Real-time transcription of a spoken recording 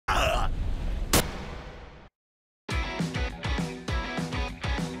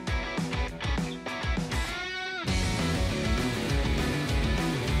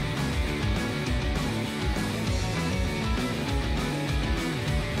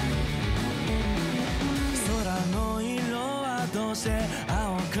して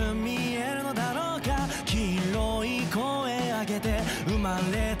青く見えるのだろうか。黄色い声上げて生ま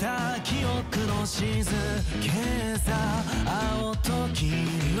れた記憶の静けさ。青と黄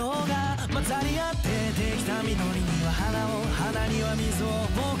色が混ざり合ってできた緑には花を、花には水を、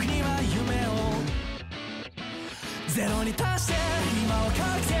僕には夢を。ゼロに達して今をか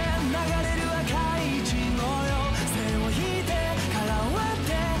けて流れる赤い血のよ。線を引いて殻を割っ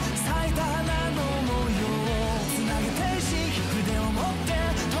て咲いた花の模様をつなげて石筆を持って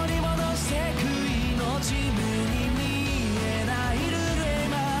取り戻してく命。目に見えないルールへ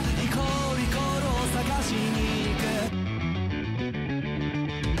今イコールイコールを探しに行く。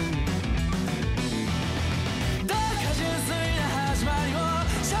どうか純粋な始まりを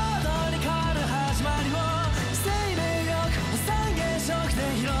衝動に変わる始まりを生命力を三原色で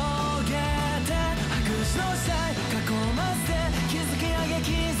広げて白紙の時代囲ませて築き上げ気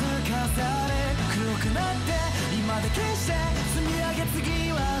づかされ黒くなって今で決して